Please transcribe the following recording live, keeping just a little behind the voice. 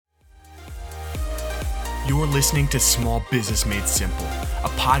You're listening to Small Business Made Simple,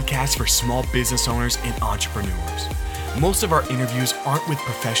 a podcast for small business owners and entrepreneurs. Most of our interviews aren't with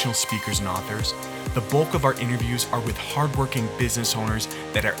professional speakers and authors. The bulk of our interviews are with hardworking business owners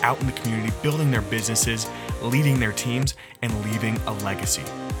that are out in the community building their businesses, leading their teams, and leaving a legacy.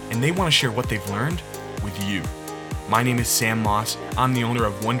 And they want to share what they've learned with you. My name is Sam Moss. I'm the owner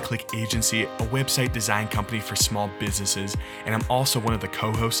of One Click Agency, a website design company for small businesses, and I'm also one of the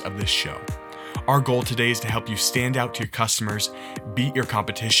co-hosts of this show. Our goal today is to help you stand out to your customers, beat your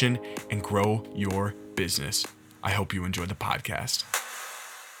competition, and grow your business. I hope you enjoy the podcast.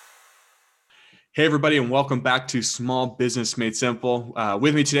 Hey, everybody, and welcome back to Small Business Made Simple.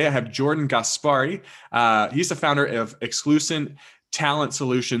 With me today, I have Jordan Gaspari. He's the founder of Exclucent Talent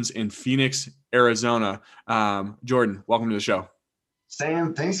Solutions in Phoenix, Arizona. Jordan, welcome to the show.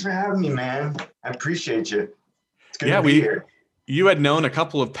 Sam, thanks for having me, man. I appreciate you. It's good to be here. You had known a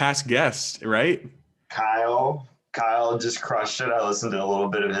couple of past guests, right? Kyle just crushed it. I listened to a little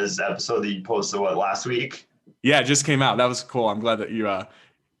bit of his episode that you posted, last week? Yeah, it just came out. That was cool. I'm glad that you,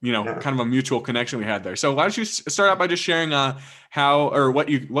 kind of a mutual connection we had there. So why don't you start out by just sharing how or what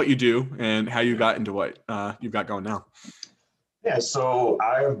you do and how you got into what you've got going now. Yeah, so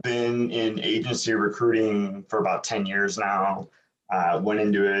I've been in agency recruiting for about 10 years now. Went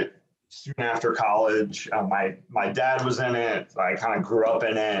into it soon after college. My dad was in it. I kind of grew up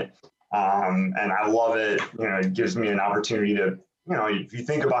in it, and I love it. It gives me an opportunity to, if you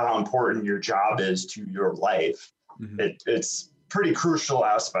think about how important your job is to your life, it's pretty crucial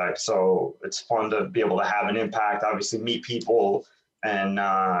aspect. So it's fun to be able to have an impact, obviously meet people and,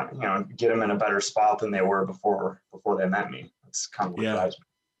 get them in a better spot than they were before they met me. That's kind of what drives me.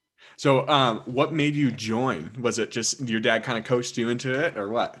 So what made you join? Was it just your dad kind of coached you into it or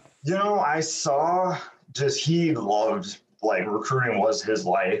what? I saw he loved, recruiting was his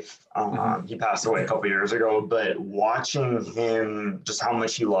life. He passed away a couple years ago, but watching him, just how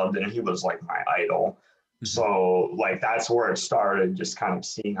much he loved it, and he was like my idol. So that's where it started, just kind of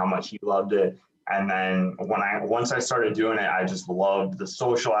seeing how much he loved it. And then once I started doing it, I just loved the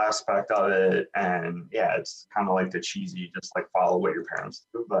social aspect of it. And yeah, it's kind of like the cheesy, just follow what your parents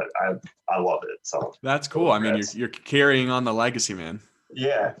do, but I love it. So that's cool. I mean, you're carrying on the legacy, man.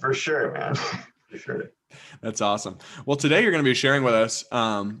 Yeah, for sure, man. For sure. That's awesome. Well, today you're going to be sharing with us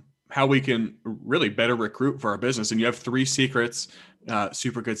how we can really better recruit for our business. And you have 3 secrets,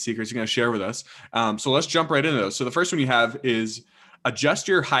 super good secrets you're going to share with us. So let's jump right into those. So the first one you have is adjust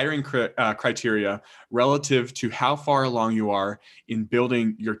your hiring criteria relative to how far along you are in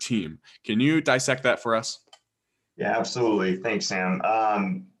building your team. Can you dissect that for us? Yeah, absolutely. Thanks, Sam.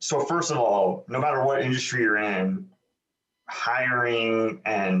 So first of all, no matter what industry you're in, hiring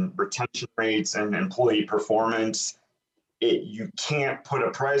and retention rates and employee performance, you can't put a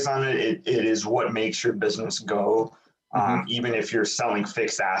price on it. It is what makes your business go. Even if you're selling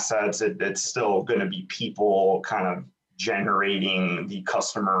fixed assets, it's still going to be people kind of generating the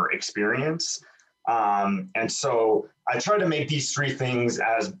customer experience. And so I try to make these 3 things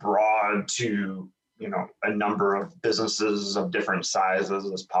as broad to, a number of businesses of different sizes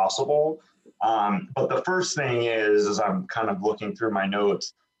as possible. But the first thing is, as I'm kind of looking through my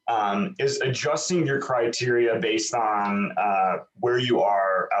notes, is adjusting your criteria based on where you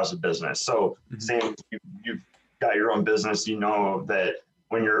are as a business. So Sam, you've got your own business, that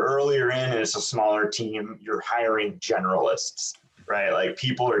when you're earlier in and it's a smaller team, you're hiring generalists, right?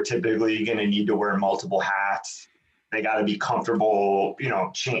 People are typically going to need to wear multiple hats. They got to be comfortable,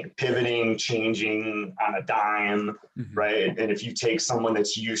 pivoting, changing on a dime, right? And if you take someone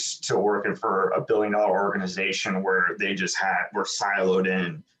that's used to working for $1 billion organization where they just were siloed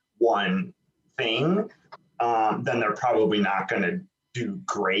in one thing, then they're probably not going to do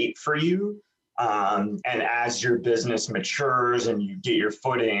great for you. And as your business matures and you get your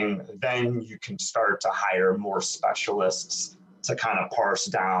footing, then you can start to hire more specialists to kind of parse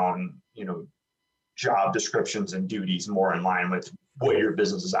down, job descriptions and duties more in line with what your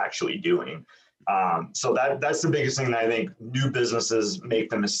business is actually doing. So that's the biggest thing that I think new businesses make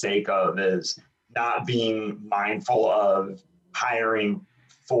the mistake of, is not being mindful of hiring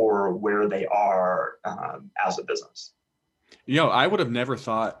for where they are as a business. I would have never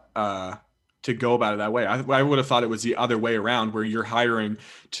thought to go about it that way. I would have thought it was the other way around, where you're hiring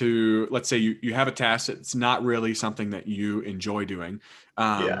to, let's say you have a task that's not really something that you enjoy doing.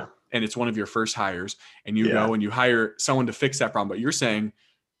 And it's one of your first hires, and you go and you hire someone to fix that problem. But you're saying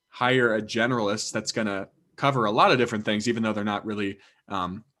hire a generalist that's going to cover a lot of different things, even though they're not really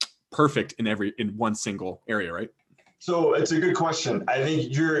perfect in one single area, right? So it's a good question. I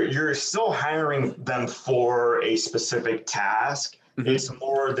think you're still hiring them for a specific task, It's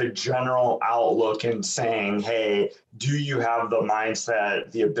more the general outlook and saying, hey, do you have the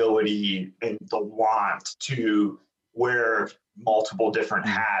mindset, the ability, and the want to wear multiple different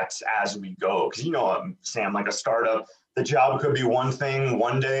hats as we go? Because, Sam, like a startup, the job could be one thing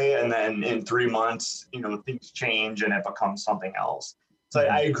one day, and then in 3 months, things change and it becomes something else. So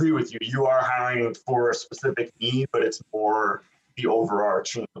I agree with you. You are hiring for a specific need, but it's more the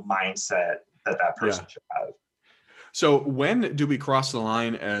overarching mindset that person should have. So when do we cross the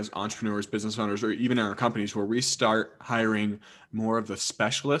line as entrepreneurs, business owners, or even in our companies where we start hiring more of the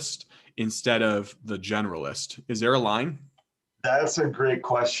specialist instead of the generalist? Is there a line? That's a great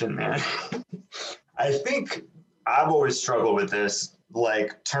question, man. I think I've always struggled with this,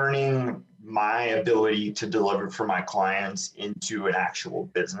 like turning my ability to deliver for my clients into an actual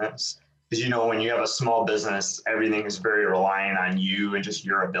business. Because, when you have a small business, everything is very reliant on you and just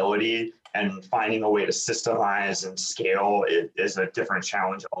your ability, and finding a way to systemize and scale it is a different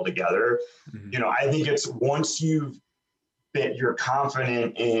challenge altogether. I think it's once you're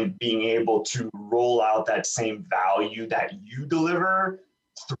confident in being able to roll out that same value that you deliver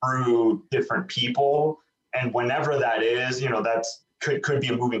through different people. And whenever that is, that's could be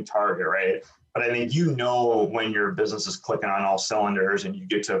a moving target, right? But I think when your business is clicking on all cylinders and you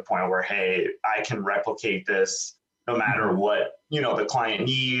get to a point where, hey, I can replicate this no matter what, the client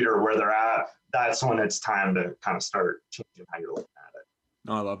need or where they're at, that's when it's time to kind of start changing how you're looking at it.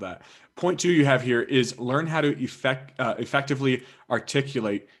 Oh, I love that. Point 2 you have here is learn how to effectively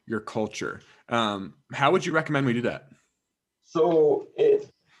articulate your culture. How would you recommend we do that? So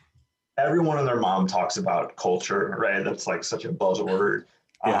everyone and their mom talks about culture, right? That's like such a buzzword.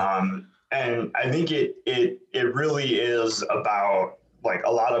 Yeah. And I think it really is about, like,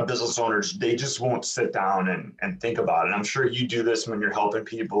 a lot of business owners, they just won't sit down and think about it. I'm sure you do this when you're helping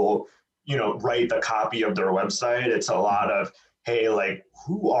people, write the copy of their website. It's a lot of, hey, like,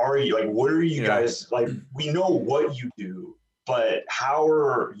 who are you? Like, what are you guys, like, we know what you do, but how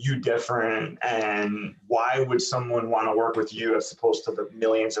are you different? And why would someone want to work with you as opposed to the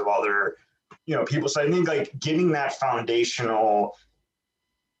millions of other, people? So I think, like, getting that foundational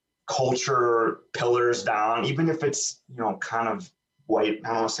culture pillars down, even if it's, kind of white, I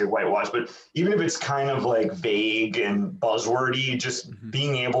don't want to say whitewash, but even if it's kind of like vague and buzzwordy, just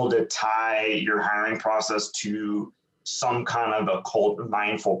being able to tie your hiring process to some kind of a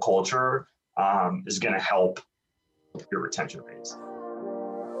mindful culture is going to help your retention rates.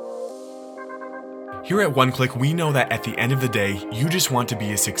 Here at OneClick, we know that at the end of the day, you just want to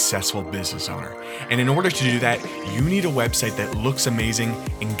be a successful business owner. And in order to do that, you need a website that looks amazing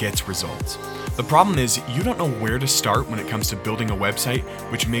and gets results. The problem is you don't know where to start when it comes to building a website,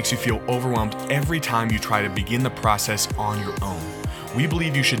 which makes you feel overwhelmed every time you try to begin the process on your own. We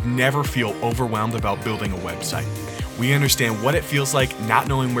believe you should never feel overwhelmed about building a website. We understand what it feels like not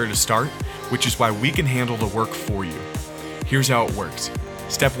knowing where to start, which is why we can handle the work for you. Here's how it works.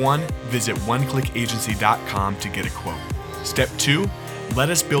 Step 1, visit oneclickagency.com to get a quote. Step 2, let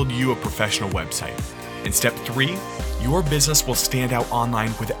us build you a professional website. And step 3, your business will stand out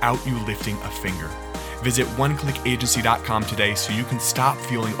online without you lifting a finger. Visit oneclickagency.com today so you can stop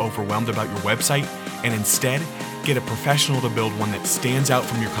feeling overwhelmed about your website and instead get a professional to build one that stands out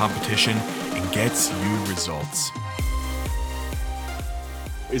from your competition and gets you results.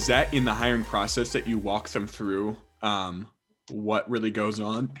 Is that in the hiring process that you walk them through what really goes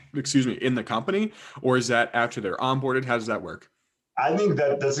on, in the company? Or is that after they're onboarded? How does that work? I think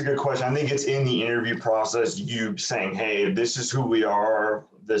that's a good question. I think it's in the interview process, you saying, hey, this is who we are.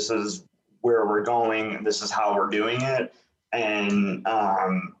 This is where we're going. This is how we're doing it. And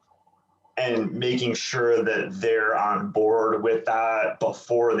making sure that they're on board with that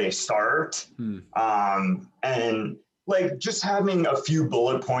before they start. And like just having a few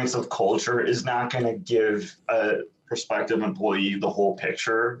bullet points of culture is not going to give a prospective employee the whole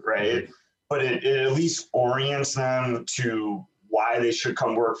picture, right? But it at least orients them to why they should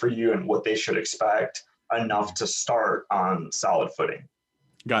come work for you and what they should expect enough to start on solid footing.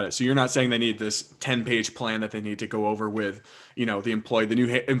 Got it. So you're not saying they need this 10-page plan that they need to go over with, the new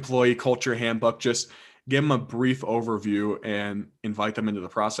employee culture handbook. Just give them a brief overview and invite them into the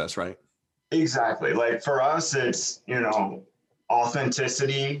process, right? Exactly. Like for us, it's,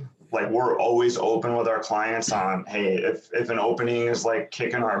 authenticity. Like we're always open with our clients on, hey, if an opening is like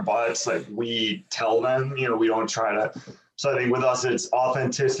kicking our butts, like we tell them, we don't try to. So I think with us, it's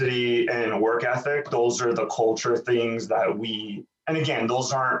authenticity and work ethic. Those are the culture things that and again,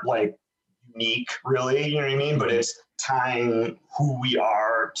 those aren't like unique really, you know what I mean? But it's tying who we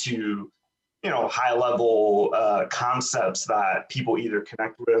are to, high level concepts that people either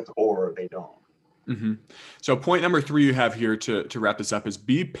connect with or they don't. Mm-hmm. So point number 3 you have here to wrap this up is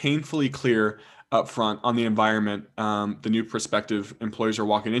be painfully clear up front on the environment the new prospective employees are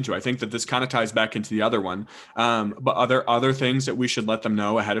walking into. I think that this kind of ties back into the other one. But are there other things that we should let them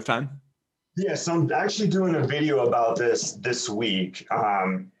know ahead of time? Yeah, so I'm actually doing a video about this week.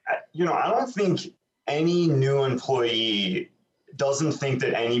 I don't think any new employee doesn't think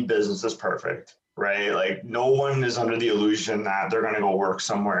that any business is perfect, right? Like no one is under the illusion that they're going to go work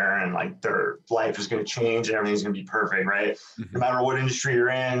somewhere and like their life is going to change and everything's going to be perfect, right? Mm-hmm. No matter what industry you're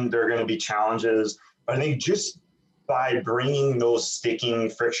in, there are going to be challenges. But I think just by bringing those sticking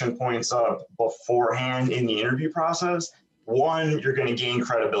friction points up beforehand in the interview process, one, you're going to gain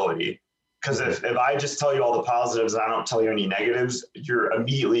credibility. Because if I just tell you all the positives and I don't tell you any negatives, you're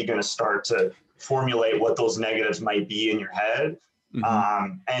immediately going to start to formulate what those negatives might be in your head.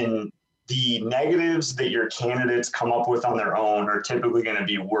 Mm-hmm. And the negatives that your candidates come up with on their own are typically going to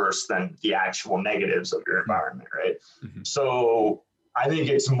be worse than the actual negatives of your environment, right? Mm-hmm. So I think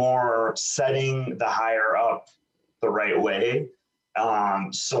it's more setting the hire up the right way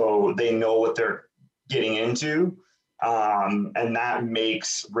so they know what they're getting into. And that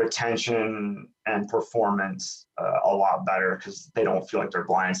makes retention and performance a lot better because they don't feel like they're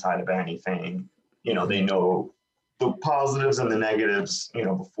blindsided by anything. They know the positives and the negatives,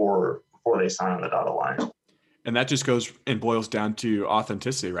 before they sign on the dotted line. And that just goes and boils down to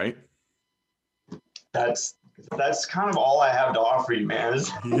authenticity, right? That's kind of all I have to offer you, man.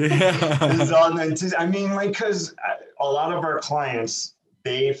 Is authenticity. I mean, because a lot of our clients,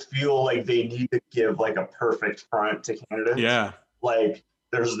 they feel like they need to give like a perfect front to candidates. Yeah. Like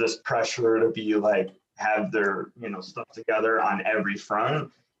there's this pressure to be like, have their, stuff together on every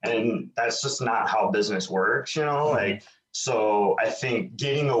front. And that's just not how business works, like, so I think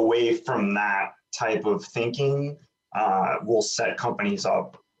getting away from that type of thinking will set companies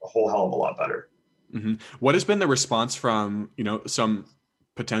up a whole hell of a lot better. Mm-hmm. What has been the response from, some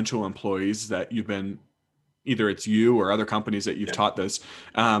potential employees that you've been, either it's you or other companies that you've taught this,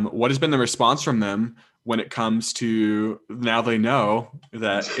 what has been the response from them when it comes to now they know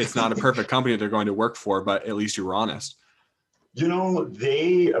that it's not a perfect company they're going to work for, but at least you were honest?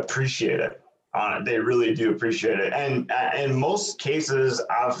 They appreciate it. They really do appreciate it. And in most cases,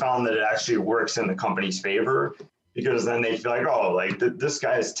 I've found that it actually works in the company's favor because then they feel like, oh, like this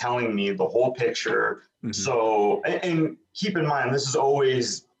guy is telling me the whole picture. Mm-hmm. So, and keep in mind, this is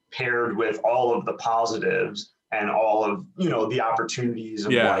always paired with all of the positives and all of, the opportunities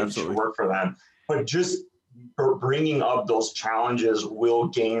of why you should work for them. But just bringing up those challenges will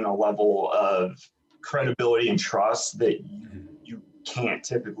gain a level of credibility and trust that you can't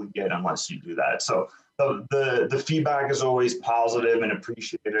typically get unless you do that. So the feedback is always positive and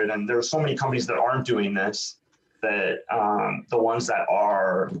appreciated. And there are so many companies that aren't doing this that the ones that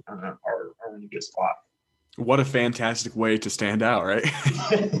are in a good spot. What a fantastic way to stand out, right?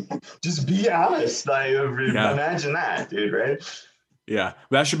 Just be honest. Imagine that, dude, right? Yeah,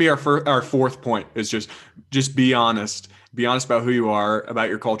 that should be our 4th point is just be honest. Be honest about who you are, about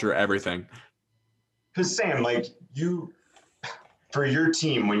your culture, everything. Because Sam, for your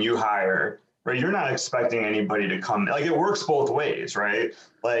team, when you hire, right, you're not expecting anybody to come, it works both ways, right?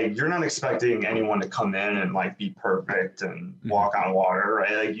 Like you're not expecting anyone to come in and be perfect and walk on water,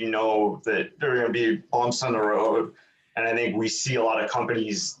 right? Like, that there are going to be bumps on the road. And I think we see a lot of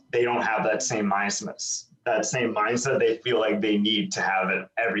companies, they don't have that same mindset. They feel like they need to have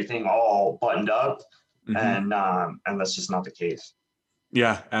everything all buttoned up. Mm-hmm. And that's just not the case.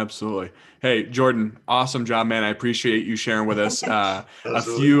 Yeah, absolutely. Hey, Jordan, awesome job, man. I appreciate you sharing with us a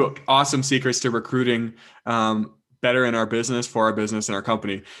few awesome secrets to recruiting better in our business, for our business and our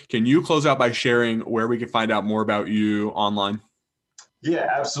company. Can you close out by sharing where we can find out more about you online? Yeah,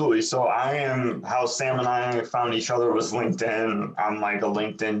 absolutely. So how Sam and I found each other was LinkedIn. I'm like a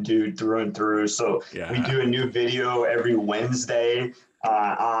LinkedIn dude through and through. So we do a new video every Wednesday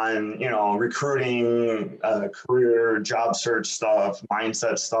on, recruiting, career, job search stuff,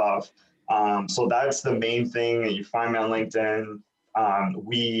 mindset stuff. So that's the main thing. You find me on LinkedIn.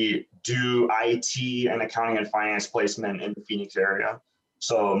 We do IT and accounting and finance placement in the Phoenix area.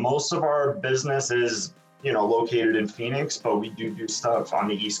 So most of our business is, located in Phoenix, but we do stuff on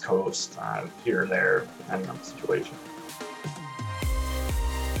the East Coast, here or there, depending on the situation.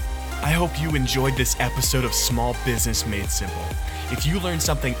 I hope you enjoyed this episode of Small Business Made Simple. If you learned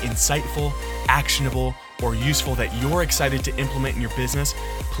something insightful, actionable, or useful that you're excited to implement in your business,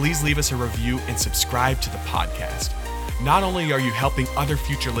 please leave us a review and subscribe to the podcast. Not only are you helping other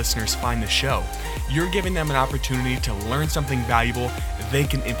future listeners find the show, you're giving them an opportunity to learn something valuable they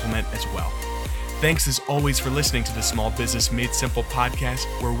can implement as well. Thanks as always for listening to the Small Business Made Simple podcast,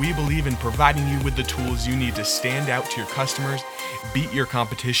 where we believe in providing you with the tools you need to stand out to your customers, beat your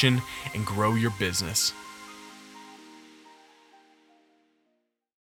competition, and grow your business.